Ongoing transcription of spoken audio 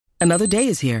Another day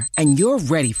is here, and you're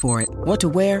ready for it. What to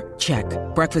wear? Check.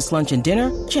 Breakfast, lunch, and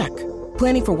dinner? Check.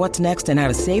 Planning for what's next and how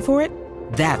to save for it?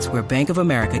 That's where Bank of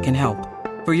America can help.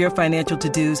 For your financial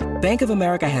to-dos, Bank of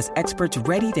America has experts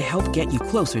ready to help get you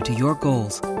closer to your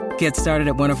goals. Get started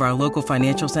at one of our local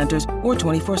financial centers or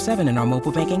 24/7 in our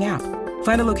mobile banking app.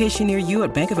 Find a location near you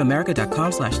at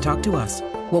bankofamerica.com/talktous.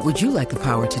 What would you like the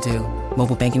power to do?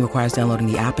 Mobile banking requires downloading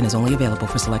the app and is only available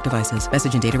for select devices.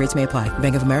 Message and data rates may apply.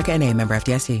 Bank of America N.A., member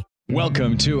FDIC.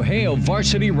 Welcome to Hail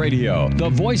Varsity Radio, the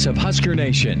voice of Husker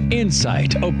Nation.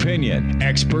 Insight, opinion,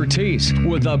 expertise,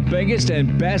 with the biggest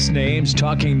and best names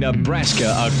talking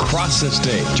Nebraska across the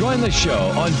state. Join the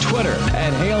show on Twitter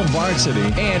at Hail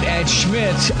Varsity and at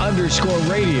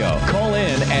Schmitz_radio. Call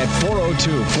in at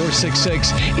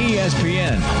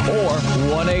 402-466-ESPN or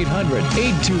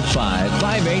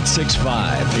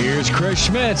 1-800-825-5865. Here's Chris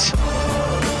Schmitz.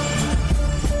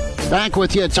 Back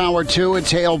with you. It's Hour 2.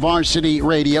 It's Hail Varsity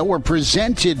Radio. We're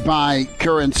presented by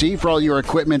Currency. For all your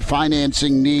equipment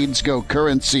financing needs, go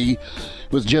Currency.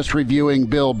 Was just reviewing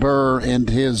Bill Burr and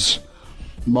his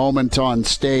moment on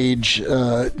stage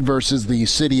versus the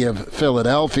city of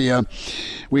Philadelphia.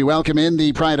 We welcome in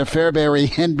the pride of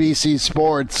Fairbury, NBC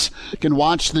Sports. Can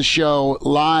watch the show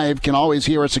live, can always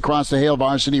hear us across the Hail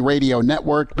Varsity Radio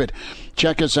Network, but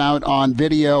check us out on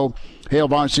video. Hail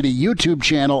Varsity YouTube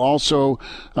channel, also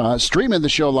streaming the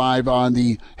show live on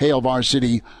the Hail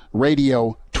Varsity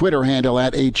Radio Twitter handle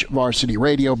at HVarsity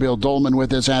Radio. Bill Dolman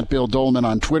with us at Bill Dolman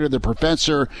on Twitter. The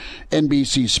Professor,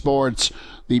 NBC Sports,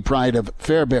 the pride of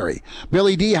Fairbury.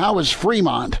 Billy D., how was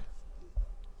Fremont?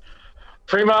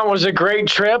 Fremont was a great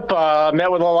trip. Met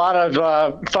with a lot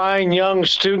of fine young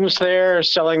students there,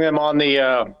 selling them on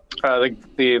the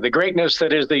greatness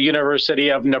that is the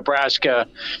University of Nebraska,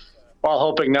 while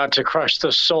hoping not to crush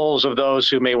the souls of those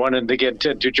who may want to get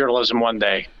into journalism one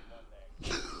day.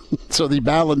 So the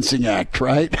balancing act,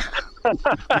 right?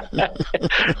 Yeah,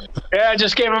 I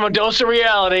just gave them a dose of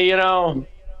reality, you know.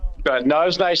 But no, it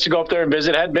was nice to go up there and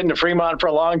visit. Hadn't been to Fremont for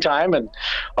a long time, and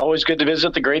always good to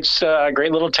visit the great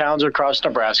little towns across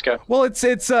Nebraska. Well, it's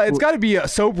got to be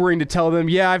sobering to tell them,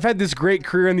 yeah, I've had this great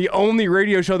career, and the only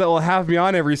radio show that will have me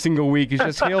on every single week is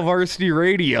just Hail Varsity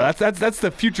Radio. That's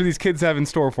the future these kids have in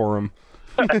store for them.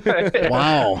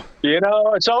 Wow. You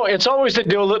know, it's always it's always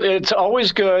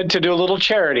good to do a little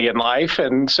charity in life,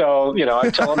 and so I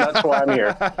tell them that's why I'm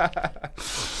here.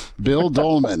 Bill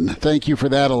Dolman, thank you for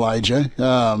that, Elijah.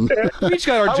 We each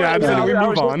got our jabs in and we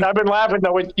move on. I've been laughing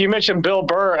though. When you mentioned Bill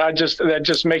Burr, that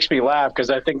just makes me laugh because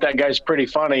I think that guy's pretty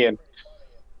funny, and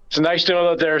it's nice to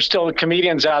know that there are still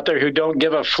comedians out there who don't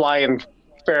give a flying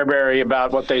Fairbury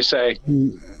about what they say.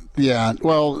 Yeah,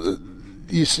 well,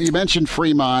 you mentioned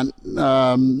Fremont,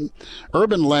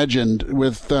 urban legend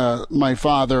with my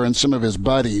father and some of his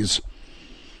buddies.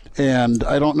 And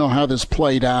I don't know how this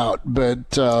played out,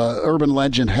 but urban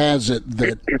legend has it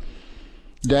that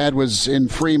Dad was in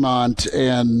Fremont,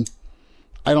 and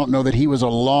I don't know that he was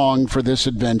along for this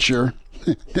adventure.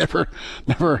 never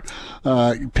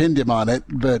pinned him on it,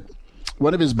 but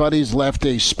one of his buddies left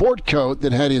a sport coat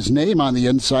that had his name on the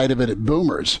inside of it at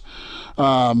Boomers.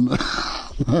 And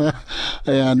at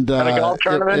a golf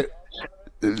tournament?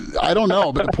 I don't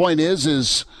know, but the point is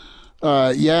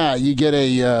you get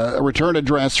a return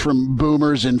address from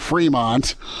Boomers in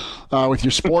Fremont with your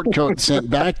sport coat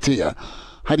sent back to you.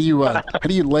 How do you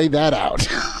lay that out?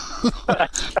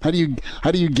 How do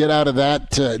you get out of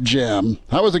that jam?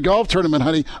 How was the golf tournament,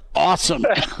 honey? Awesome.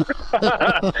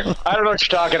 I don't know what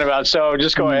you're talking about, so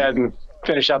just go ahead and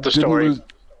finish out the story.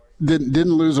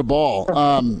 Didn't lose a ball.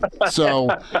 So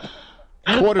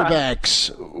quarterbacks.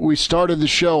 We started the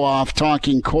show off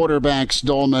talking quarterbacks,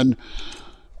 Dolman.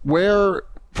 Where,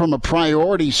 from a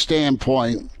priority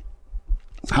standpoint,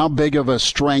 how big of a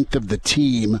strength of the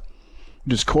team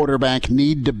does quarterback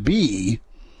need to be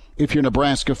if you're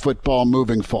Nebraska football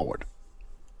moving forward?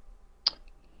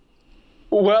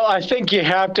 Well, I think you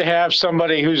have to have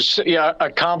somebody who's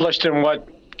accomplished in what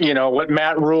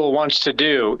Matt Rule wants to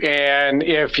do. And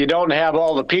if you don't have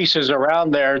all the pieces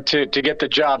around there to get the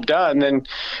job done, then it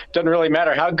doesn't really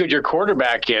matter how good your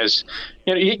quarterback is.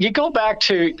 You go back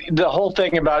to the whole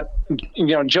thing about,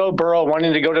 Joe Burrow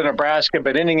wanting to go to Nebraska,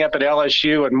 but ending up at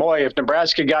LSU. And boy, if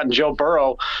Nebraska gotten Joe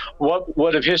Burrow, what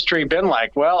would have history been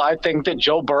like? Well, I think that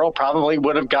Joe Burrow probably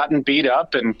would have gotten beat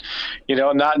up and,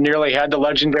 not nearly had the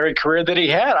legendary career that he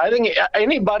had. I think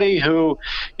anybody who,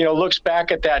 looks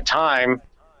back at that time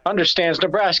understands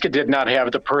Nebraska did not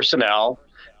have the personnel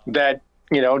that,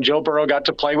 Joe Burrow got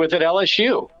to play with at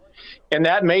LSU. And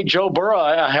that made Joe Burrow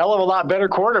a hell of a lot better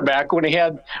quarterback when he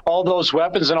had all those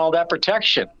weapons and all that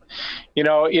protection. You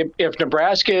know, if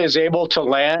Nebraska is able to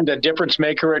land a difference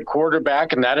maker at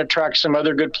quarterback and that attracts some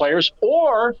other good players,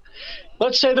 or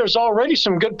let's say there's already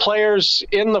some good players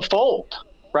in the fold,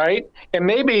 right? And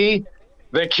maybe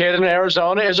the kid in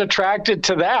Arizona is attracted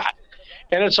to that.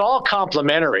 And it's all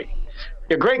complementary.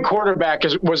 A great quarterback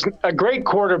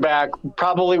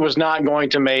probably was not going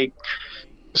to make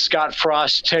Scott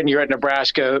Frost's tenure at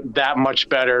Nebraska that much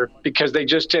better because they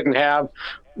just didn't have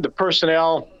the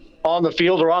personnel on the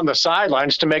field or on the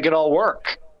sidelines to make it all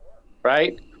work,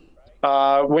 right?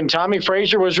 When Tommy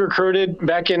Frazier was recruited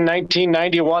back in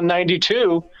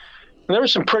 1991-92, there were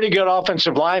some pretty good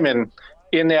offensive linemen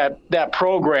in that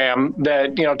program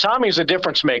that, you know, Tommy's a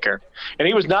difference maker, and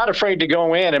he was not afraid to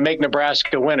go in and make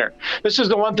Nebraska a winner. This is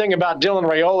the one thing about Dylan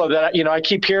Raiola that, you know, I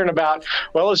keep hearing about.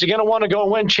 Well, is he going to want to go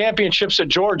win championships at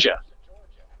Georgia?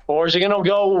 Or is he going to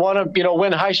go want to, you know,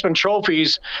 win Heisman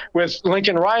trophies with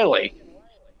Lincoln Riley?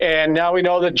 And now we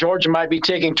know that Georgia might be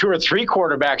taking 2 or 3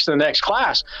 quarterbacks in the next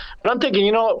class. But I'm thinking,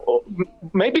 you know,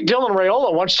 maybe Dylan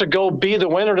Raiola wants to go be the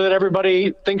winner that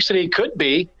everybody thinks that he could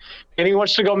be, and he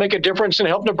wants to go make a difference and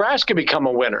help Nebraska become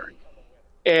a winner.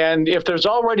 And if there's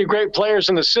already great players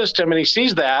in the system and he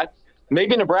sees that,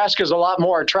 maybe Nebraska is a lot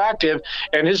more attractive,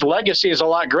 and his legacy is a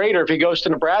lot greater if he goes to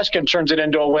Nebraska and turns it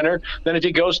into a winner than if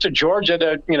he goes to Georgia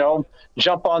to, you know,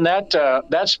 jump on that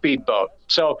speedboat.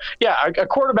 So, yeah, a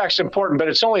quarterback's important, but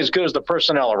it's only as good as the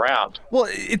personnel around. Well,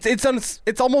 it's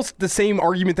almost the same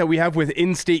argument that we have with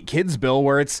in-state kids, Bill,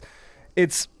 where it's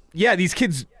yeah, these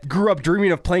kids grew up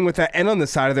dreaming of playing with that N on the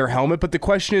side of their helmet, but the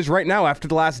question is right now, after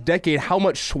the last decade, how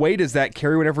much sway does that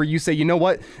carry whenever you say, you know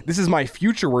what, this is my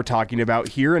future we're talking about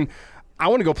here, and I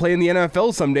want to go play in the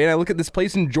NFL someday, and I look at this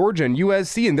place in Georgia and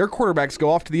USC, and their quarterbacks go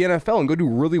off to the NFL and go do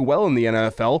really well in the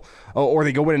NFL, or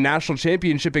they go win a national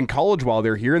championship in college while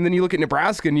they're here, and then you look at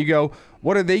Nebraska and you go,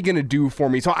 what are they going to do for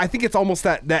me? So I think it's almost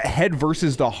that head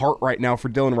versus the heart right now for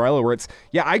Dylan Raiola, where it's,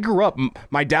 yeah, I grew up,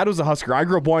 my dad was a Husker, I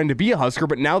grew up wanting to be a Husker,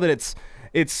 but now that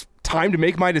it's time to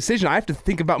make my decision, I have to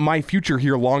think about my future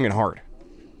here long and hard.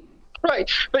 Right.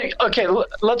 Okay,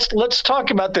 let's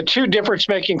talk about the 2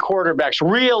 difference-making quarterbacks,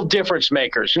 real difference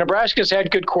makers. Nebraska's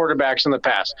had good quarterbacks in the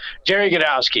past. Jerry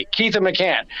Godowski, Keith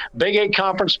McCann, Big 8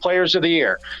 Conference Players of the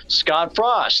Year, Scott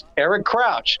Frost, Eric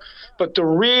Crouch. But the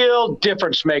real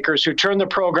difference makers who turned the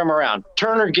program around,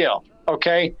 Turner Gill.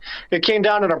 Okay, it came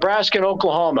down to Nebraska and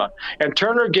Oklahoma. And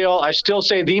Turner Gill, I still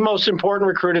say the most important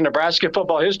recruit in Nebraska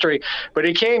football history, but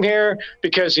he came here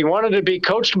because he wanted to be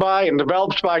coached by and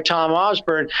developed by Tom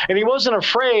Osborne, and he wasn't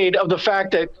afraid of the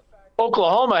fact that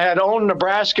Oklahoma had owned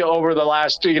Nebraska over the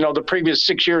last, you know, the previous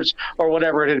 6 years or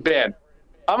whatever it had been.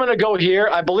 I'm going to go here.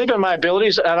 I believe in my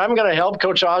abilities, and I'm going to help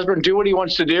Coach Osborne do what he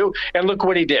wants to do, and look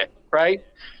what he did, right?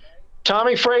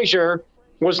 Tommy Frazier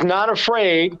was not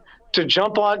afraid to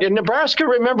jump on. In Nebraska,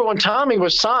 remember when Tommy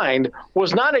was signed,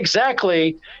 was not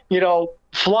exactly, you know,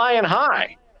 flying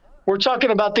high. We're talking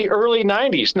about the early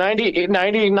 90s, 90,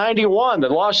 91, the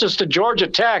losses to Georgia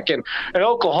Tech and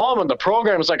Oklahoma. And the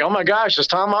program was like, oh, my gosh, is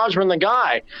Tom Osborne the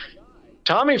guy?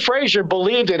 Tommy Frazier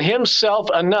believed in himself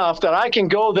enough that I can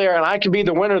go there and I can be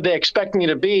the winner they expect me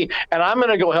to be, and I'm going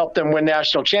to go help them win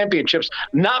national championships,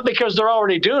 not because they're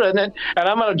already doing it, and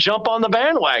I'm going to jump on the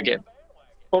bandwagon.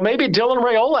 Well, maybe Dylan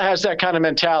Raiola has that kind of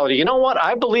mentality. You know what?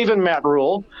 I believe in Matt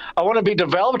Rule. I want to be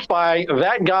developed by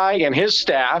that guy and his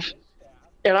staff.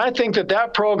 And I think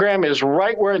that program is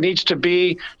right where it needs to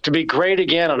be great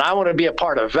again, and I want to be a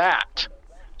part of that.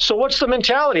 So what's the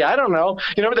mentality? I don't know.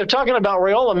 You know, they're talking about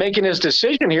Raiola making his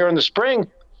decision here in the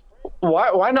spring.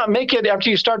 Why not make it after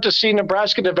you start to see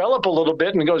Nebraska develop a little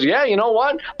bit and goes, yeah, you know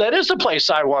what? That is the place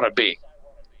I want to be.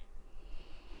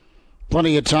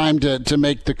 Plenty of time to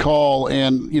make the call,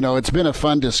 and, you know, it's been a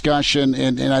fun discussion,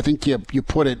 and I think you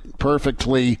put it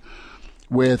perfectly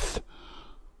with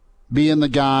being the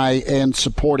guy and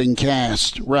supporting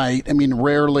cast, right? I mean,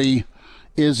 rarely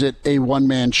is it a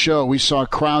one-man show. We saw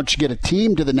Crouch get a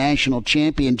team to the national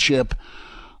championship.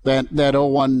 That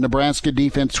 0-1 Nebraska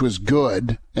defense was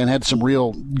good and had some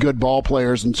real good ball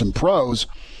players and some pros.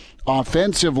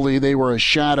 Offensively, they were a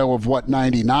shadow of what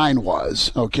 99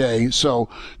 was, okay? So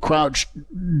Crouch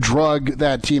drug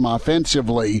that team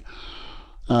offensively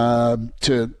to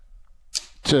an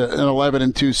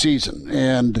 11-2 season.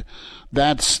 And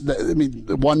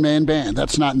one-man band.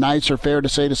 That's not nice or fair to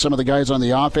say to some of the guys on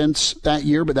the offense that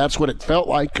year, but that's what it felt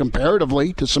like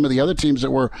comparatively to some of the other teams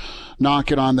that were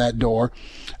knocking on that door.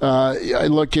 I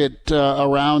look at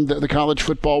around the college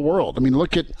football world. I mean,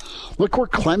 look where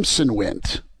Clemson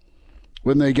went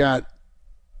when they got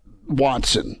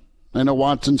Watson, I know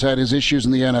Watson's had his issues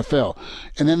in the NFL.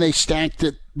 And then they stacked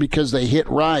it because they hit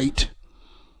right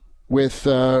with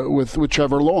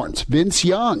Trevor Lawrence. Vince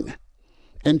Young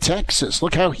in Texas.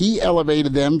 Look how he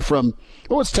elevated them from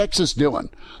what was Texas doing?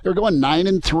 They were going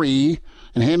 9-3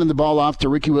 and handing the ball off to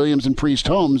Ricky Williams and Priest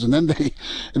Holmes, and then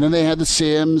they had the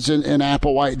Sims and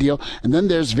Applewhite deal, and then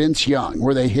there's Vince Young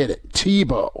where they hit it.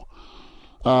 Tebow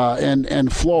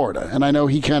and Florida, and I know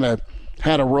he kind of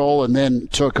had a role and then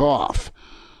took off.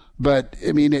 But,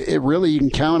 I mean, it really, you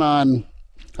can count on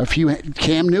a few.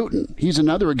 Cam Newton, he's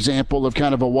another example of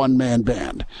kind of a one-man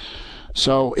band.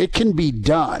 So it can be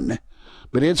done,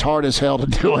 but it's hard as hell to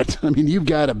do it. I mean, you've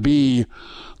got to be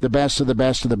the best of the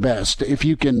best of the best if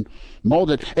you can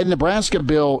mold it. And Nebraska,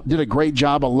 Bill, did a great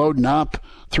job of loading up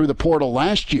through the portal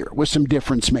last year with some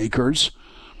difference makers.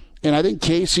 And I think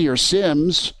Casey or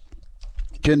Sims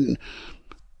can –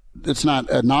 it's not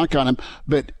a knock on them,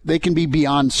 but they can be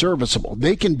beyond serviceable.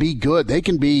 They can be good. They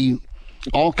can be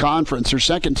all-conference or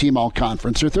second-team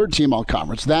all-conference or third-team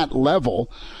all-conference, that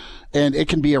level. And it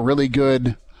can be a really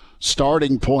good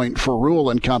starting point for Rule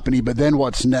and company, but then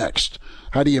what's next?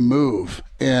 How do you move?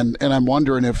 And I'm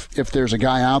wondering if there's a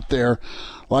guy out there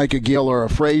like a Gill or a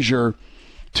Frazier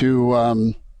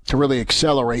to really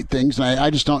accelerate things. And I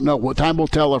just don't know. Well, time will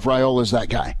tell if Raiola's that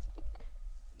guy.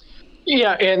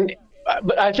 Yeah,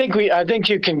 but I think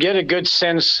you can get a good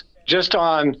sense just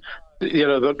on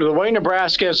the way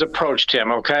Nebraska has approached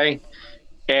him. Okay.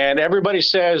 And everybody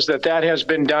says that has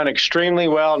been done extremely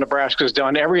well. Nebraska's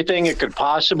done everything it could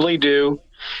possibly do.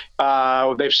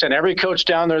 They've sent every coach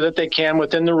down there that they can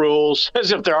within the rules,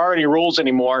 as if there are any rules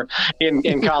anymore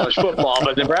in college football.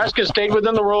 But Nebraska stayed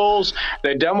within the rules.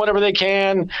 They've done whatever they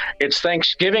can. It's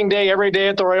Thanksgiving Day every day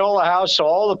at the Raiola house, so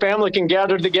all the family can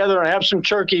gather together and have some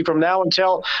turkey from now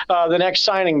until the next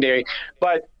signing day.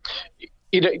 But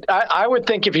I would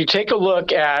think if you take a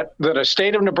look at the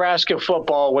state of Nebraska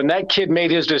football, when that kid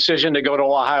made his decision to go to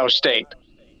Ohio State,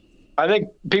 I think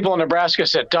people in Nebraska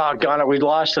said, doggone it, we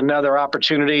lost another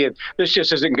opportunity. This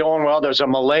just isn't going well. There's a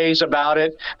malaise about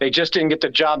it. They just didn't get the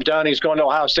job done. He's going to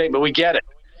Ohio State, but we get it.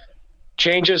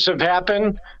 Changes have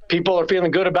happened. People are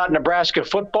feeling good about Nebraska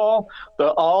football.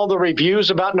 All the reviews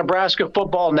about Nebraska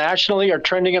football nationally are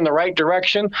trending in the right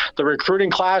direction. The recruiting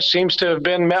class seems to have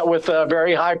been met with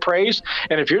very high praise.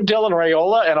 And if you're Dylan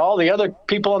Raiola and all the other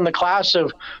people in the class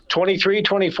of 23,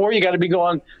 24, you got to be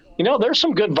going, there's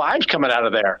some good vibes coming out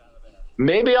of there.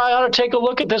 Maybe I ought to take a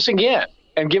look at this again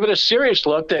and give it a serious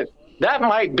look that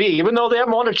might be, even though they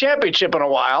haven't won a championship in a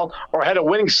while or had a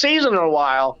winning season in a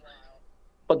while,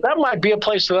 but that might be a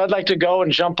place that I'd like to go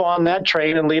and jump on that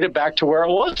train and lead it back to where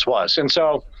it was. And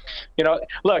so,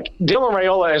 look, Dylan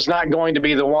Raiola is not going to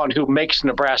be the one who makes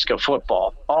Nebraska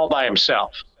football all by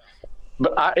himself.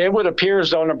 But it would appear as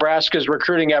though Nebraska's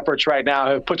recruiting efforts right now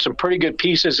have put some pretty good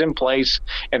pieces in place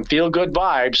and feel good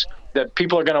vibes that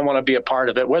people are going to want to be a part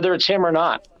of it, whether it's him or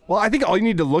not. Well, I think all you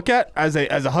need to look at as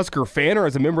a Husker fan or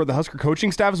as a member of the Husker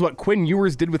coaching staff is what Quinn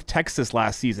Ewers did with Texas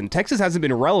last season. Texas hasn't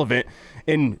been relevant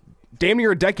in damn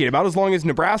near a decade, about as long as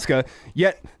Nebraska,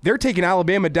 yet they're taking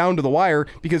Alabama down to the wire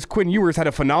because Quinn Ewers had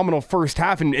a phenomenal first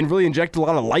half and really injected a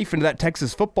lot of life into that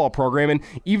Texas football program. And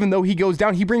even though he goes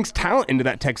down, he brings talent into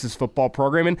that Texas football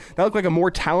program. And that looked like a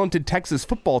more talented Texas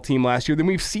football team last year than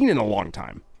we've seen in a long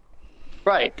time.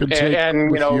 Right.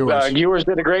 And Ewers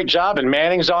did a great job, and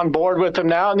Manning's on board with him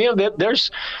now. And,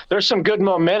 there's some good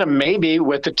momentum maybe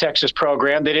with the Texas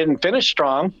program. They didn't finish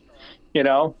strong,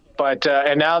 but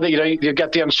and now that, you've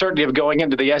got the uncertainty of going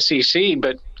into the SEC.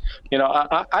 But,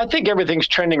 I think everything's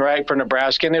trending right for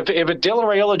Nebraska. And if Dylan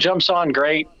Raiola jumps on,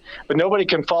 great. But nobody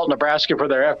can fault Nebraska for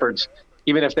their efforts,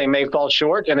 even if they may fall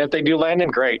short. And if they do land in,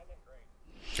 great.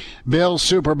 Bill,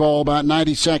 Super Bowl, about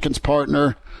 90 seconds,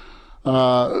 partner.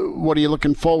 What are you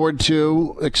looking forward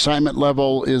to? Excitement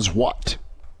level is what?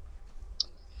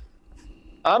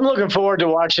 I'm looking forward to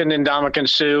watching Ndamukong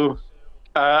Suh.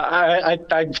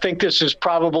 I think this is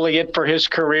probably it for his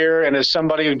career. And as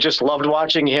somebody who just loved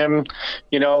watching him,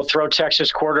 throw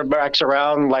Texas quarterbacks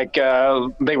around like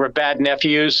they were bad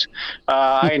nephews,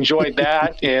 I enjoyed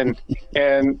that. And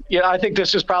I think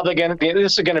this is probably going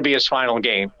to be his final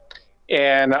game.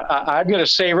 And I'm going to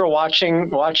savor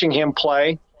watching him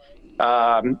play.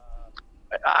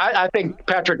 I think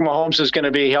Patrick Mahomes is going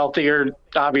to be healthier,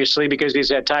 obviously, because he's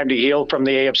had time to heal from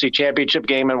the AFC Championship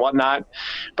game and whatnot.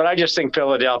 But I just think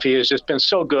Philadelphia has just been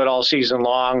so good all season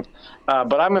long.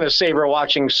 But I'm going to savor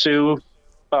watching Suh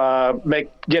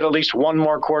get at least one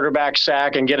more quarterback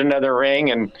sack and get another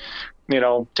ring and,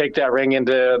 take that ring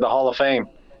into the Hall of Fame.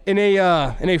 In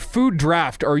a food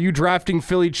draft, are you drafting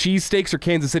Philly cheesesteaks or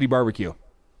Kansas City barbecue?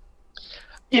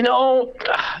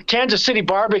 Kansas City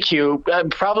barbecue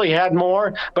probably had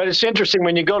more, but it's interesting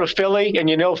when you go to Philly and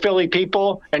you know Philly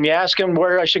people and you ask them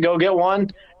where I should go get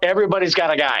one, everybody's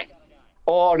got a guy.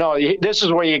 Oh, no, this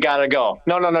is where you got to go.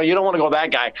 No, you don't want to go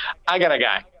that guy. I got a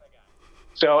guy.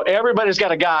 So everybody's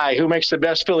got a guy who makes the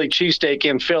best Philly cheesesteak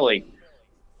in Philly.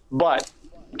 But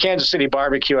Kansas City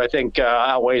barbecue, I think,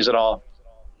 outweighs it all.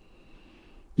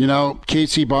 You know,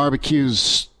 KC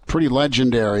barbecue's pretty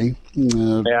legendary,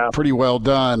 pretty well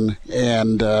done,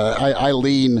 and I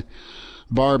lean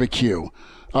barbecue.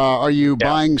 Are you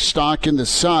buying stock in the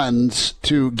Suns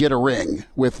to get a ring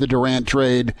with the Durant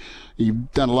trade?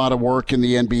 You've done a lot of work in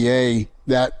the NBA.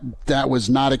 That was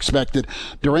not expected.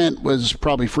 Durant was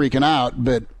probably freaking out,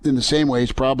 but in the same way,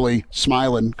 he's probably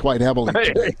smiling quite heavily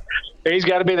today. He's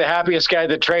got to be the happiest guy at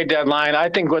the trade deadline. I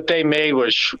think what they made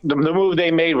was the move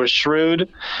they made was shrewd.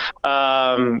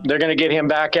 They're going to get him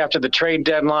back after the trade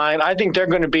deadline. I think they're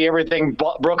going to be everything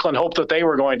Brooklyn hoped that they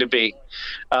were going to be.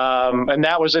 And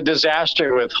that was a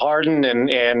disaster with Harden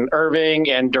and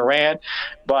Irving and Durant.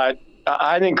 But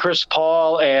I think Chris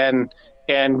Paul and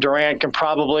Durant can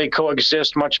probably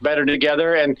coexist much better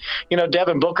together. And,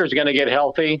 Devin Booker's going to get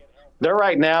healthy. They're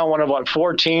right now one of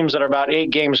 4 teams that are about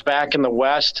 8 games back in the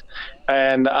West.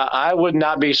 And I would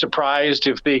not be surprised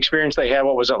if the experience they had,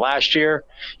 last year?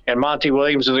 And Monty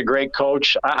Williams is a great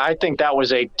coach. I think that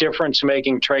was a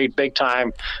difference-making trade big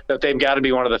time, that they've got to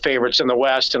be one of the favorites in the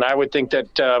West. And I would think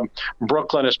that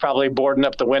Brooklyn is probably boarding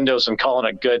up the windows and calling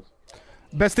it good.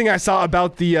 Best thing I saw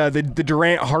about the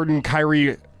Durant, Harden,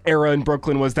 Kyrie era in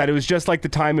Brooklyn was that it was just like the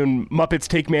time in Muppets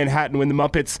Take Manhattan, when the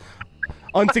Muppets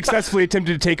unsuccessfully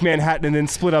attempted to take Manhattan and then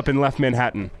split up and left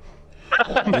Manhattan.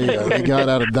 Yeah, they got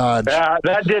out of Dodge.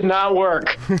 That did not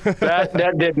work.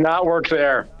 That did not work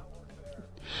there.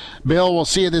 Bill, we'll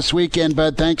see you this weekend,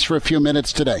 bud. Thanks for a few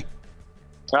minutes today.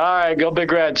 All right, go Big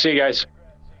Red. See you guys.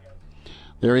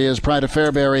 There he is, Pride of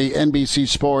Fairbury, NBC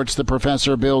Sports, the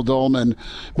Professor Bill Dolman.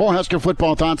 More Husker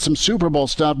football thoughts, some Super Bowl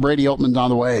stuff. Brady Oatman's on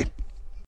the way.